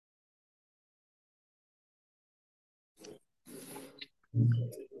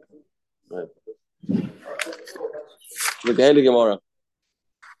Right. The Daily Gemara.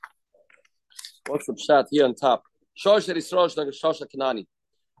 What's the chat here on top? Shosh Yisrosh like a Shosh Kanani.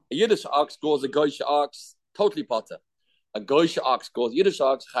 A Yiddish ox goes a Goyish ox, totally potter. A Goyish ox goes Yiddish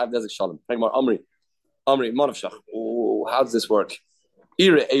ox, have Nezek Shalom. More Amri, Monavshach. Oh, how does this work?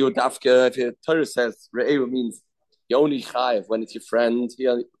 Ire Eyu Dafka, if your Torah says Re'eu means you only chayiv when it's your friend,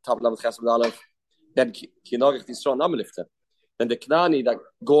 here on top level Chesed Aleph, then Kinogach Yisroel Namelifter. Then the Kanani that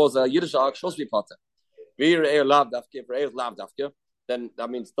goes a Yiddish ox should be potter. Ire Eyu Lav Dafka, if Re'eu Lav Dafka, then that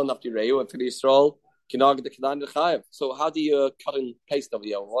means don't have to Re'eu, and for the Yisrael, Kinogach the Kanani chayiv. So how do you cut and paste over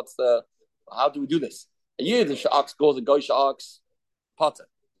here? How do we do this? A Yiddish ox goes a Goyish ox, potter.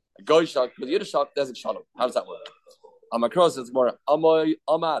 A Goyish ox, but the Yiddish ox doesn't shalom. How does that work? I'm across this more.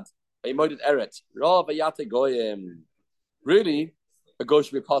 Amad, a moeded eret. Rav ayate goyim. Really, a goy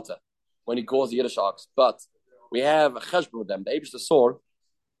should be potter when he calls the Yiddish ox. But we have a cheshbon with them. The Abish the sword.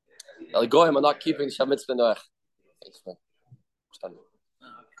 The goyim are not keeping Shav Mitzvah Noach.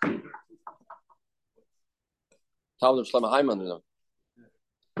 Talmud of Shlomo Hayman, you know.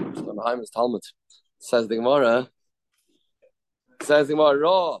 Shlomo Hayman's Talmud. Says the Gemara.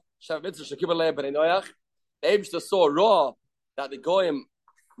 Raw. Shav Mitzvah Shekibah Leib Ben Noach. The Abish saw raw that the goyim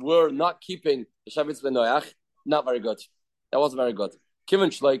were not keeping the Shav Mitzvah Noach. Not very good. That wasn't very good.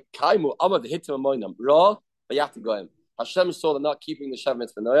 Kivin Shloi Kaimu Amad hit him moinam raw Vayati goyim. Hashem saw them not keeping the Shav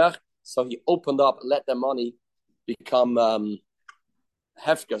Mitzvah Noach, so he opened up, let their money become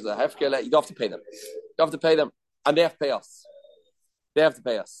hefker. The hefker, you don't have to pay them. You have to pay them, and they have to pay us. They have to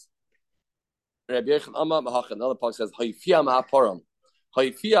pay us. Rabbi Yechon Amar Mahachan. Another part says Hayfia Mahaparon.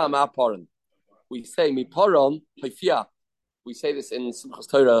 Hayfia Mahaparon. We say miparon hayfia. We say this in Simchas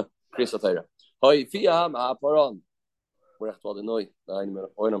Torah, Kriyas Torah. Hayfia ma'aparon.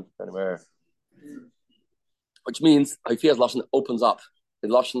 Which means hayfia's lashon opens up. The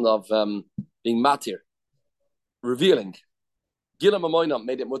lashon of being matir, revealing. Gilam Amoinam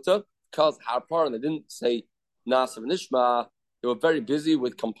made it mutter because harparon. They didn't say nasav nishma. They were very busy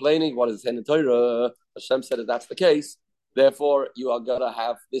with complaining. What is in the Torah? Hashem said that that's the case. Therefore, you are gonna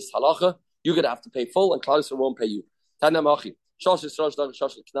have this halacha. You're going to have to pay full, and Klal Yisrael won't pay you. Tanya Machi. Shosh Yisrael,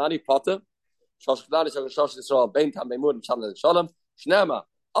 Shosh Knani, Potter. Shosh Knani, Shosh Yisrael, Bein Tam Beimur, and Shalom Shalom. Shnema,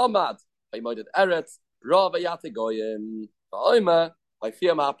 Amad, Beimoided Eretz, Rav Ayate Goyim, Va'oima,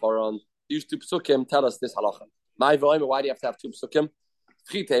 Va'fiyah Ma'aporon. These two psukim tell us this halacha. My Va'oima, why do you have to have two psukim?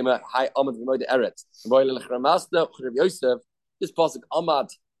 Chitema, Hai Amad, Beimoided Eretz. Va'oile Lechramasna, Chrev Yosef. This pasuk,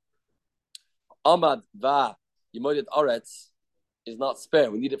 Amad, Va, Beimoided Eretz, is not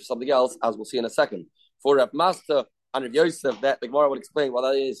spare. We need it for something else, as we'll see in a second. For Rav Master and Rav Yosef, that the Gemara will explain what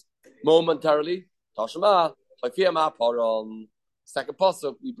that is momentarily. Tashma, Hafiyah Ma'aparon. Second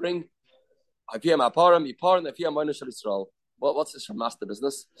pasuk, we bring Hafiyah Ma'aparon, Miparon, Hafiyah Ma'aparon Shal Yisrael. What's this Rav Master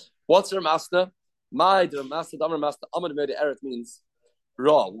business? What's Rav Master? My Rav Master, Damar Master, Amad Mede Eret means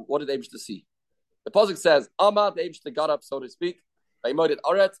raw. What did Abish to see? The pasuk says, Amad, the Abish got up, so to speak. By Moded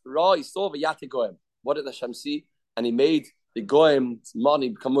Eret, raw, he saw Vayati Goyim. What did Hashem see? And he made the goyim's money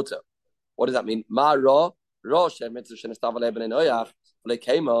become mutter. What does that mean? Ma ra shem mitzvah shenestav aleben en oyach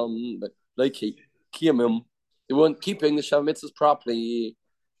lekeimam lekiyamum. They weren't keeping the Shem mitzvahs properly.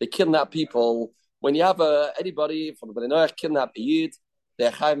 They kidnap people. When you have anybody from the Ben Noach kidnap a yid,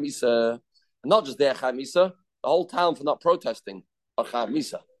 they're chayav misa. Not just they're chayav misa. The whole town for not protesting are chayav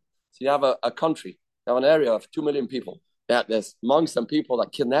misa. So you have a country, you have an area of 2 million people. There's among some people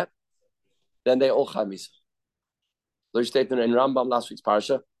that kidnap, then they all chayav misa. There's statement in Rambam last week's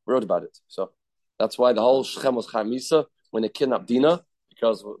parasha wrote about it. So that's why the whole Shechem was Chaim Misa when they kidnapped Dinah,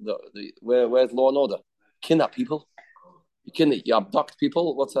 because where's law and order? Kidnap people, you abduct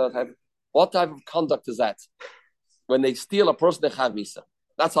people. What type of conduct is that? When they steal a person, they Chaim Misa.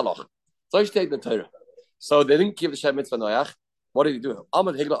 That's halach. So you state the Torah. So they didn't give the Shem Mitzvah Noach. What did he do?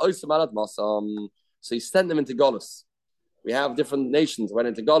 So he sent them into Golos. We have different nations went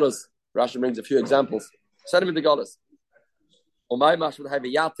into Golos. Rashi brings a few examples. Send them into Golos. So raw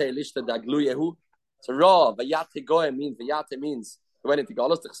vayate goyim means we went into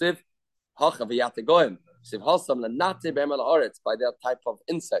Galus. T'chsiv hacha vayate goyim. T'chsiv hasam lenate be'em al haaretz by that type of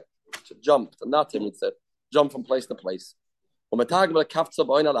insect to jump. The nate means to jump from place to place. To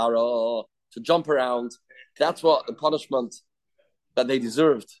jump around. That's what the punishment that they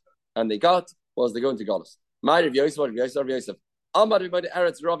deserved and they got was they go into Galus. My Rav Yosef. Amar Rav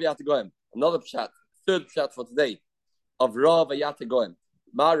Eretz Rav Yate Goyim. Another pshat, third pshat for today. Of Rav Vayate Goyim.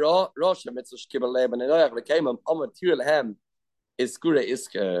 Ma Ra Shem Mitzvah Shekibah Leib and Enoyach Lekeimam Amar Tir Lehem is Skure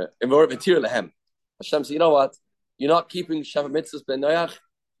Iska Imor Tir Lehem. Hashem said, you know what? You're not keeping Shav Mitzvahs Ben Enoyach.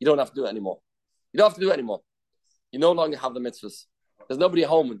 You don't have to do it anymore. You don't have to do it anymore. You no longer have the mitzvahs. There's nobody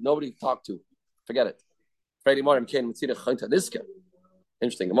home, nobody to talk to. Forget it. Friday morning came with Niska.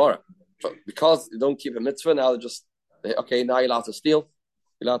 Interesting Gemara. Because you don't keep a mitzvah, now they're just okay, now you're allowed to steal,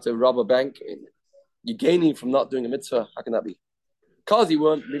 you're allowed to rob a bank. You're gaining from not doing a mitzvah. How can that be? Because he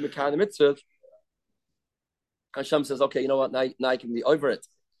won't be making the mitzvah. Hashem says, okay, you know what? Now you can be over it.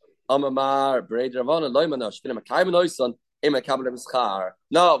 No,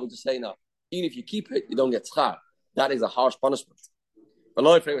 we just say no. Even if you keep it, you don't get schar. That is a harsh punishment.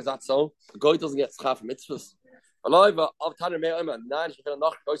 Is that so? The guy doesn't get schar for mitzvahs. You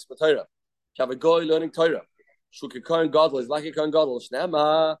have a guy learning Torah. Shuka Kohen Gadol is like a Kohen Gadol.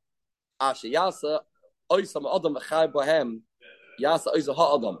 Shnema Asher Yasa Oisam Adam Echai Bohem Yasa Oisa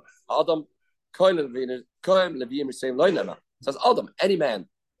Ha Adam Adam Kohen Levim Yisrael Loinema says Adam, any man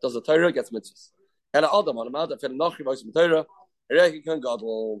does the Torah gets mitzvahs. And Adam on a mountain for the Nachri Oisam Torah Ereki Kohen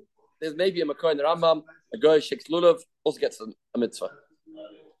Gadol. There's maybe a Makohen Rambam, a guy shakes lulav, also gets a mitzvah.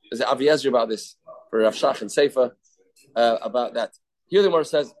 There's an Avi Ezra about this for Rav Shach and Sefer about that. Here the Gemara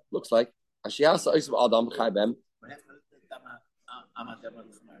says, looks like Ashiyasa Oisam Adam Chai Bem.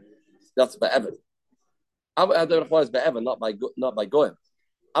 That's by Evan. Amador Chmar is by Evan, not by Goyim.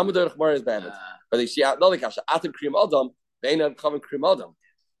 Amador Chmar is by Evan. But they see another kasha. Atam Krim Adam, Beina Common Krim Adam.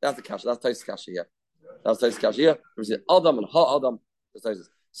 That's the kasha. That's Tais kasha here. That's Tais kasha here. There's Adam and Ha Adam. Says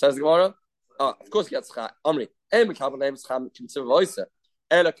the Gemara. Of course, he gets schar. Amri. You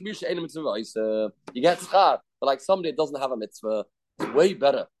get schar, but like somebody that doesn't have a mitzvah, it's way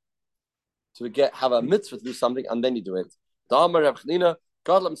better to have a mitzvah to do something and then you do it. A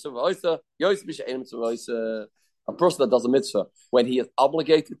person that does a mitzvah when he is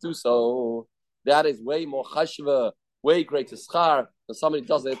obligated to, so that is way more chashva, way greater schar than somebody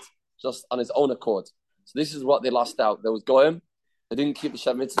does it just on his own accord. So this is what they lost out. There was goyim, they didn't keep the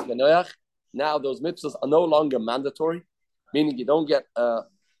Shem mitzvah b'noyach. Now those mitzvahs are no longer mandatory, meaning you don't get schar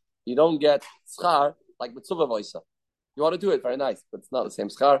like mitzvah voisa. You want to do it, very nice, but it's not the same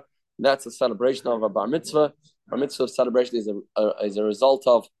schar. That's a celebration of a bar mitzvah. Bar mitzvah celebration is a result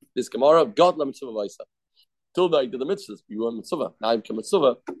of this Gemara. God la mitzvah voisa. Till now you did the mitzvahs, you were mitzvah. Now you become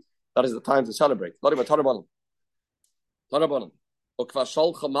mitzvah. That is the time to celebrate. Not even Tarabanan. Tarabanan. Okva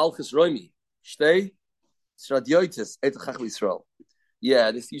shalcha malchus roimi. Shtei sradioitis et chachli Yisrael.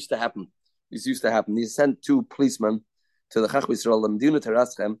 Yeah, this used to happen. He sent two policemen to the Chacham Yisrael, the Medina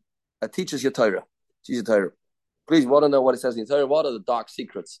Teraschem, teaches your Torah. Teach your Torah. Please, want to know what it says in your Torah? What are the dark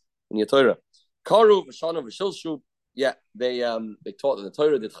secrets in your Torah? Karu, Vashana, Vashilshu. Yeah, they taught in the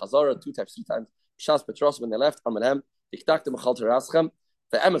Torah, did Chazara 3 times. Shas Petros, when they left, Amalhem, Diktakta Machal Teraschem,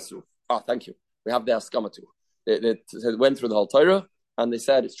 the Emasu. Thank you. We have the Askamatu. They went through the whole Torah, and they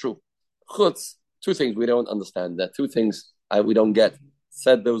said it's true. Chutz, 2 things we don't understand. There are 2 things we don't get.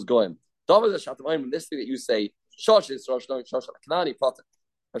 Said those going. This thing that you say, Shosh Yisrael, Shosh Knani, Potter.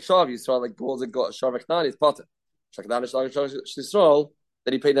 A Shav Yisrael, like Gold, Shav Knani is Potter. Shakdan Shosh Yisrael,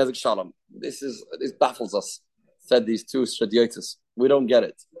 that he paid Nezek Shalom. This baffles us, said these 2 Stradiotis. We don't get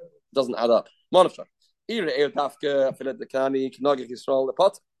it. It doesn't add up. Monofra. If Knani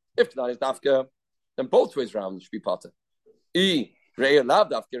is Dafka, then both ways round should be Potter.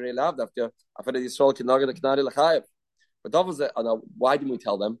 But why didn't we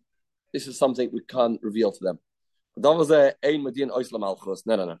tell them? This is something we can't reveal to them. No.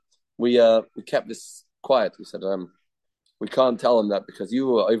 We kept this quiet. We said we can't tell them that because you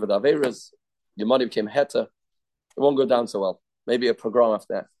were over the Averas, your money became heta. It won't go down so well. Maybe a program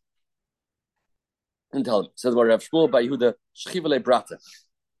after that. And tell them. It says Rav Shmuel by Yehuda Shchivale Brata.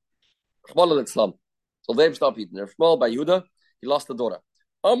 Chmalal Islam. So they've stopped eating. Rav Shmuel by Yehuda, he lost the daughter.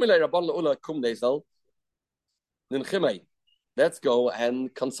 Let's go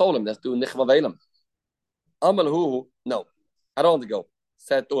and console him. Let's do nichva ve'elam. Amalhu, no, I don't want to go.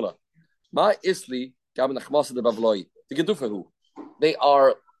 Said Ula. My isli gaben achmasa de bavloi. The gedufahu.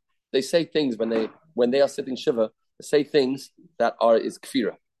 They say things when they are sitting shiva. They say things that is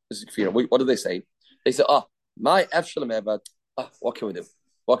kfira. This is kfira. What do they say? They say, my efshalem evad. What can we do?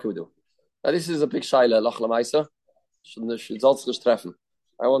 Now this is a big shaila lach lamaisa.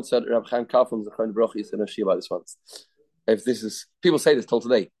 I once said Rab Chaim Kafum Zechon Baruch He said a shiva about this once. If this is people say this till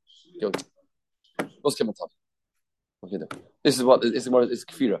today, what's coming on? Okay, this is what is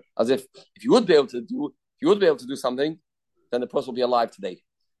kfira. As if you would be able to do something, then the person will be alive today.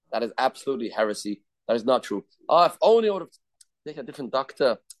 That is absolutely heresy. That is not true. If only I would have taken a different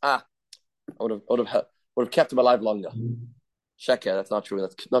doctor. I would have kept him alive longer. Sheker, that's not true.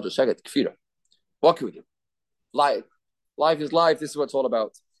 That's not just sheker, it's kfira. What can we do? Life is life. This is what it's all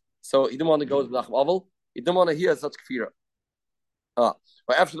about. So he didn't want to go to Menachem Oval. He didn't want to hear such kfira. But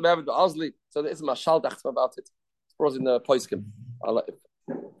after the Bava, so there is a mashal dachtim about it. It was in the Poiskim.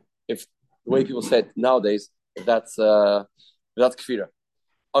 if the way people say it nowadays, if that's kfira.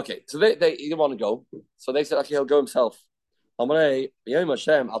 Okay, so they didn't want to go, so they said, okay, he'll go himself. Amarei, Yomi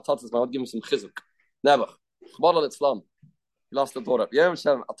Hashem, I'll touch this. I want to give him some chizuk. Never. Chbad Islam. He lost the daughter. Yomi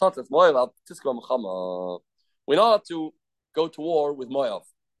Hashem, I'll touch this. Moav, I'll tiskwa Muhammad. We're not allowed to go to war with Moav,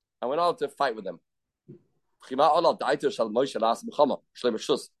 and we're not allowed to fight with them. What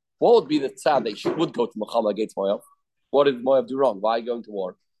would be the tzad that he would go to Muhammad against Moav? What did Moav do wrong? Why are you going to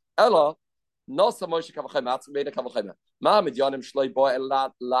war? Ella, Nasa Moshe Kavachayim, Atzmeda Kavachayim. Ma Midyanim Shloi Boy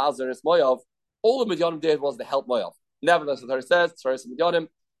Lazarus Moav. All the Midyanim did was to help Moav. Nevertheless, the Torah says, Tzaris Midyanim,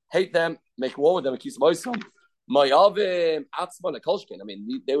 hate them, make war with them, and keep them awesome. Moavim Atzman Kolshkin. I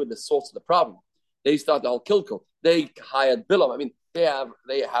mean, they were the source of the problem. They started the whole kilkel. They hired Bilam. I mean, they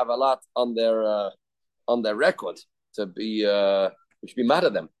have a lot on their record to be we should be mad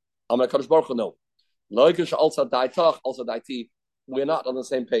at them. I'm like Kadosh Baruch Hu, no. Also daiti. We're not on the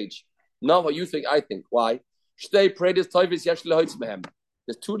same page. Not what you think, I think. Why? There's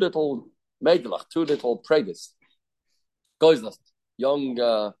two little megalach, two little predators. Guys,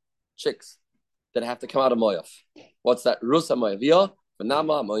 young chicks that have to come out of Moav. What's that? Rusa Moavia,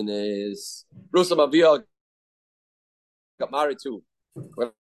 Vanama Moines. Rusa Moavia got married to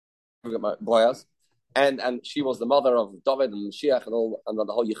Boaz, and she was the mother of David and Mashiach and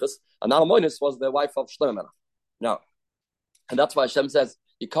the whole Yichus. And now Moines was the wife of Shlomo Melech. Now, and that's why Hashem says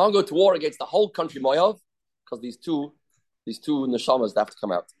you can't go to war against the whole country Moav because these two neshamas have to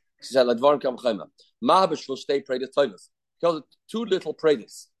come out. She said, because two little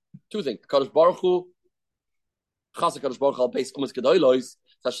predators. Two things. Kadosh Baruch Hu, Kadosh Baruch Hu, based on Kedolos.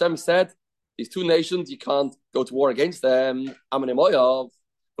 Hashem said, these two nations, you can't go to war against them. Amane Moav,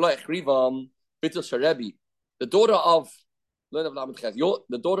 Bitul Sharebi, the daughter of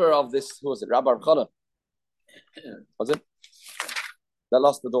this, who was it? Rabbi Chana. Was it? That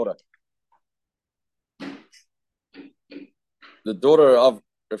lost the daughter. The daughter of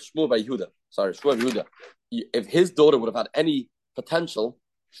Shmuel by Yehuda. Sorry, Shmuel by Yehuda. If his daughter would have had any potential,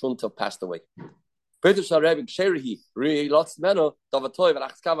 shouldn't have passed away. Meaning,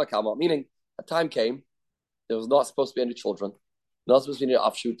 a time came, there was not supposed to be any children, not supposed to be any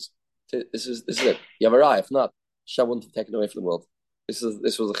offshoots. This is it. You have a raya. If not, Hashem wouldn't have taken away from the world. This was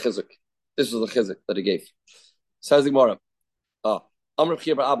a chizuk. This was a chizuk that he gave. Says the Gemara. Hashem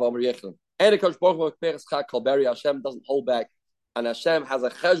doesn't hold back, and Hashem has a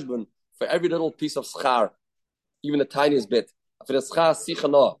cheshbon for every little piece of schar, even the tiniest bit. For the schar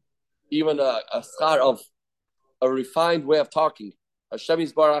sichana, even a schar of a refined way of talking. Hashem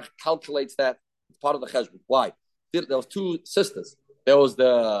Yisbarach calculates that it's part of the cheshbon. Why? There was two sisters. There was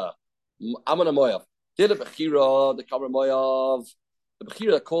the Amana Moav. The Bechira, the Kamar Moav. The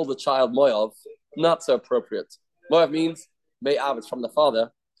Bechira that called the child Moav, not so appropriate. Moav means Me'av, it's from the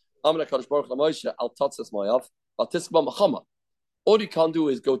father. Amana Kadosh Baruch Hu Moshe, Al Tatzas Moav, Al Tiskba Muhammad. All you can do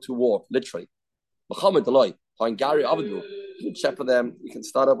is go to war, literally. Muhammad Deloy, find Gary Avadu. You can check for them, you can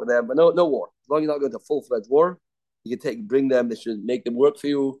start up with them, but no war. As long as you're not going to full-fledged war, you can bring them, they should make them work for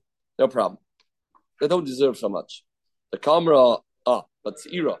you, no problem. They don't deserve so much. The Kamra, but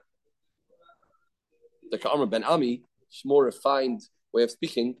Tzira. The Kamra Ben Ami, it's more refined way of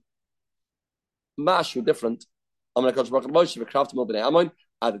speaking. Mashu different. I'm going to coach Baruch Moshe, the craft of Ben Ammon,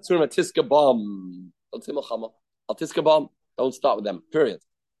 at the Tzurim Tiska Bomb. Don't say Muhammad. Al Tiska Bomb, don't start with them, period.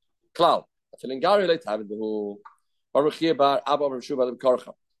 Cloud. Filingari late have it who Baruch Bar Abba Shuba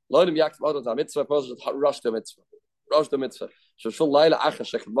Karcha. Loidim Yaktov Adon Mitzvah, rush the mitzvah. Rush the mitzvah. Shul Laila Acha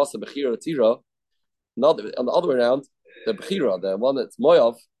Shekh Masa Bechira Tira. Not on the other way around, the Bechira, the one that's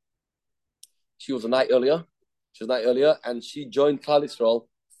Moav, she was a night earlier. And she joined Klal Yisrael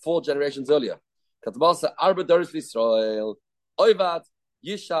 4 generations earlier. Katmasa Arba Doris Yisrael, Oivad,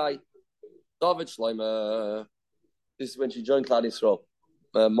 Yishai, David Shloime. This is when she joined Klal Yisrael.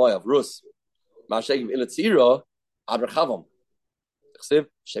 Moav, Rus. Mashayim Ilatzira, Adrachavam.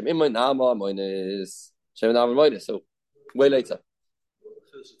 Shem Imay Nama Moines. Shem Nama Moines. So, way later.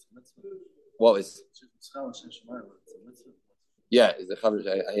 What is? Yeah, is the Chavish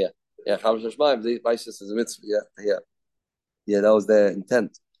here. Yeah, Chavish Shemaim, the Baishas is a mitzvah. Yeah, that was their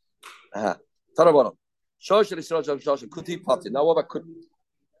intent. Tarabana. Shosh Yisrael Shosh Kuti Pati. Now what about Kuti?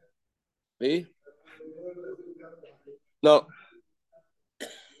 Me? No.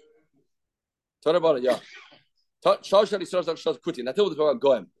 Tarabana, yeah. Shosh Yisrael Shosh Kuti. Now tell me about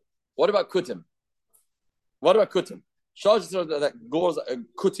Goem. What about Kutim? Shosh Yisrael that goes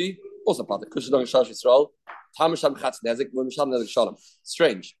Kuti. Also part of Kushadon Shosh Yisrael. Tamasham Chatz Nezik. Misham Nezik Shalom.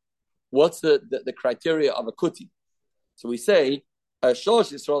 Strange. What's the criteria of a Kuti? So we say a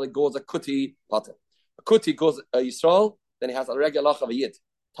Shosh Yisrael that goes a Kuti pater. A Kuti goes a Yisrael then he has a regular lach of a yid.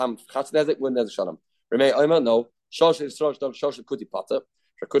 Tam chatz nezik when nezik shalom. Remei oima no shosh Yisrael shosh kuti pata.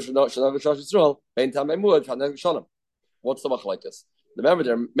 Shakush no shalom shosh Yisrael. Bein tam emud from nezik shalom. What's the machlekes? Remember,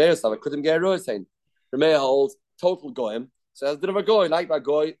 there Meir Sav couldn't get Roy saying Remei holds total goyim. So as a bit of a goy, like by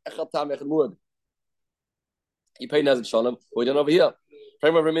goy, echad tam echad muad. You pay nezik shalom. We don't over here.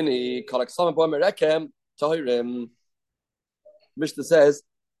 Prema Remini kolak sama boy merekem tahirim. Mishnah says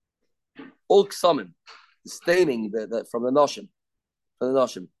all ksamim, staining from the noshim,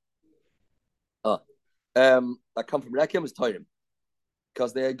 that come from rekem is tahirim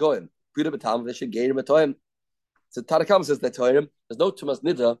because they are goyim. Buddha betam they should gain him. So Tanakam says they're tahirim. There's no tumas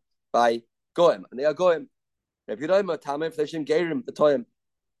nida by goyim, and they are goyim. If you don't matam if they should gain him the tahirim,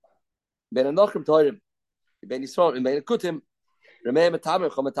 ben anachrim tahirim, ben yisrael, ben kutim. Right,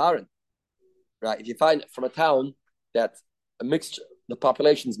 if you find from a town that a mixture, the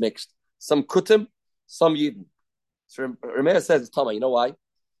population's mixed, some kutim, some yidden. So Rameh says it's Tama. You know why?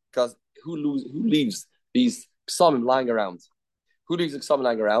 Because who leaves these psalmim lying around? Who leaves the psalmim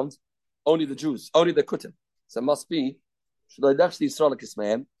lying around? Only the Jews, only the kutim. So it must be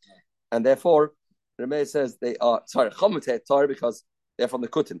and therefore Rameh says they are chometet tar because they're from the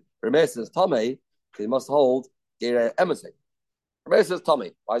kutim. Rameh says Tama, they must hold Geireh Emasei. Rabbi says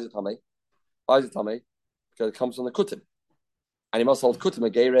Tommy. Why is it Tommy? Because it comes from the Kutim. And he must hold Kutim a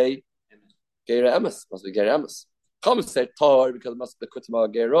Geireh Emes. Must be Geireh Emes. Come say Tar because it must be the Kutim or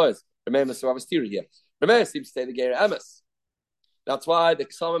Geireh. Rabbi must have a steer here. Rabbi seems to say the Geireh Emes. That's why the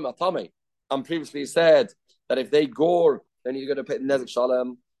Ksamim are Tommy. And previously said that if they gore, then you're going to pay Nezik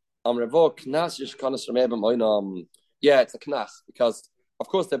Shalom. Revo Knas Yishkanas Rabbi yeah, it's a Knas because of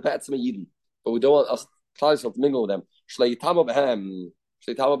course they're better to me Yidden, but we don't want us to mingle with them. We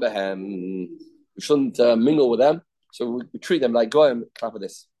shouldn't mingle with them, so we treat them like goyim. Clap with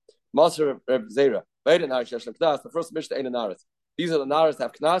this. Master of Zera. The first mission ain't a naris. These are the naris that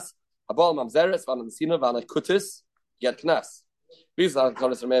have knas. Abal mamzeres van the sina van a kutis get knas. These are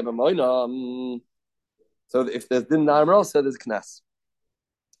knas from so if there's din narim also there's knas.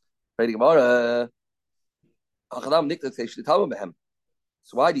 Ready Gemara.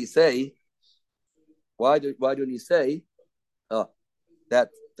 So why do you say? Why don't you say that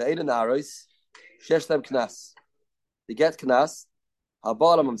the Eidan Aros shesh them knas? They get knas.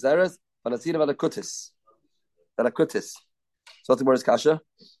 Habalam amzeres v'natzina v'nakutis. V'nakutis. So the word is kasha.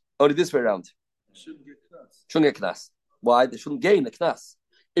 Only this way around. Shouldn't get knas. Why? They shouldn't gain the knas.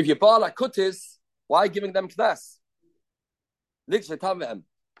 If you bala kutis, why giving them knas?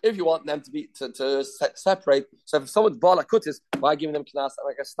 If you want them to be to separate, so if someone's bala kutis, why giving them knas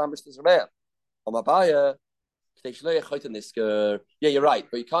like a stamish is rare? Yeah, you're right,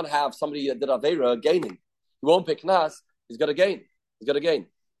 but you can't have somebody that did Aveira gaining. He won't pick Nas, he's got to gain.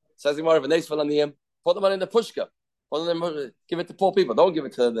 Says the Gemara, put the money in the pushka. Give it to poor people. Don't give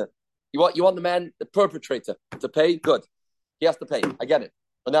it to the. You want the man, the perpetrator, to pay. Good, he has to pay. I get it,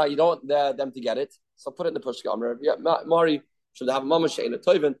 but now you don't want them to get it, so put it in the pushka. Yeah, Mari should have a mamash in a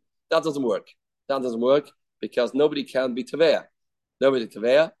toiven. That doesn't work. Because nobody can be tavea. Nobody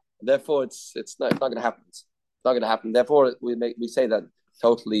tavea. Therefore, it's not going to happen. It's not going to happen. Therefore, we say that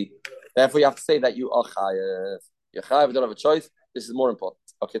totally. Therefore, you have to say that you are chayav. You're chayav. You don't have a choice. This is more important.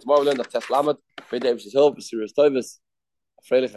 Okay, tomorrow we learn the Tes Lamed. Midday, which is Hill, B'Siris Tovis.